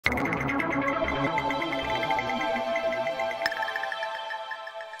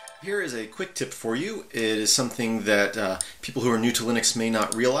Here is a quick tip for you. It is something that people who are new to Linux may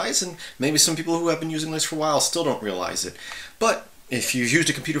not realize, and maybe some people who have been using Linux for a while still don't realize it. But if you've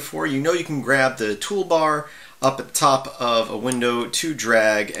used a computer before, you know you can grab the toolbar up at the top of a window to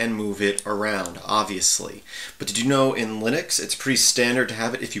drag and move it around, obviously. But did you know in Linux it's pretty standard to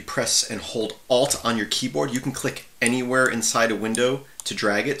have it if you press and hold Alt on your keyboard, you can click anywhere inside a window to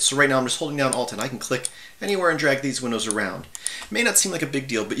drag it. So right now I'm just holding down Alt and I can click anywhere and drag these windows around. It may not seem like a big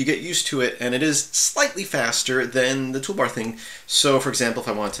deal, but you get used to it, and it is slightly faster than the toolbar thing. So for example, if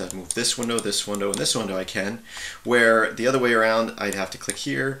I want to move this window, and this window, I can. Where the other way around, I'd have to click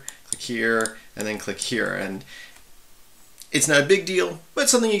here, and then click here. And it's not a big deal, but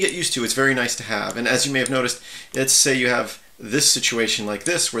it's something you get used to. It's very nice to have. And as you may have noticed, let's say you have this situation like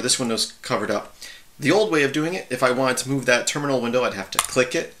this, where this window's covered up. The old way of doing it, if I wanted to move that terminal window, I'd have to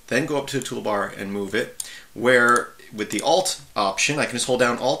click it, then go up to the toolbar and move it. Where with the Alt option, I can just hold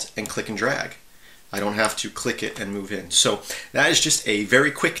down Alt and click and drag. I don't have to click it and move in. So that is just a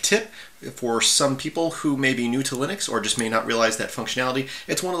very quick tip for some people who may be new to Linux or just may not realize that functionality.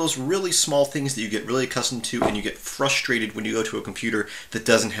 It's one of those really small things that you get really accustomed to, and you get frustrated when you go to a computer that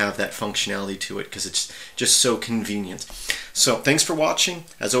doesn't have that functionality to it because it's just so convenient. So thanks for watching.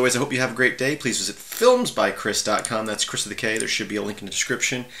 As always, I hope you have a great day. Please visit filmsbychris.com. That's Chris with a K. There should be a link in the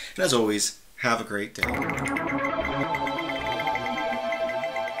description. And as always, have a great day.